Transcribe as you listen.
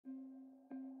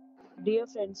Dear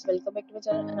friends, welcome back to my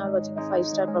channel and are watching a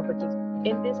 5-star property.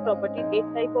 In this property,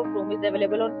 8 type of room is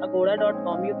available on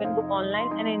agoda.com. You can book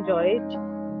online and enjoy it.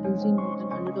 If you've seen more than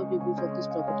 100 of reviews of this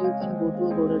property, you can go to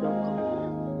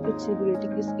agoda.com. Its review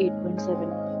rating is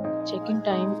 8.7. Check-in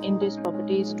time in this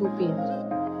property is 2 p.m.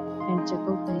 and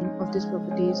check-out time of this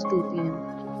property is 2 p.m.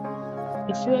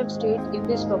 If you have stayed in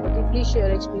this property, please share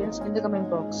your experience in the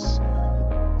comment box.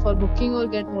 For booking or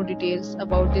get more details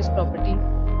about this property,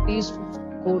 please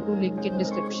go to link in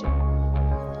description.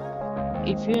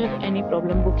 If you have any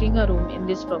problem booking a room in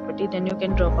this property, then you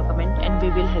can drop a comment and we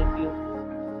will help you.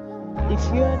 If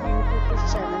you are new to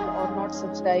this channel or not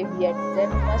subscribed yet,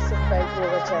 then you must subscribe to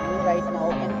our channel right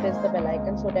now and press the bell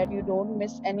icon so that you don't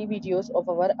miss any videos of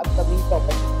our upcoming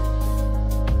property.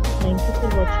 Thank you for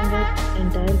watching the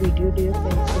entire video, dear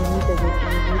friends. We meet again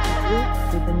in a new video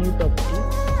with a new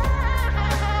property.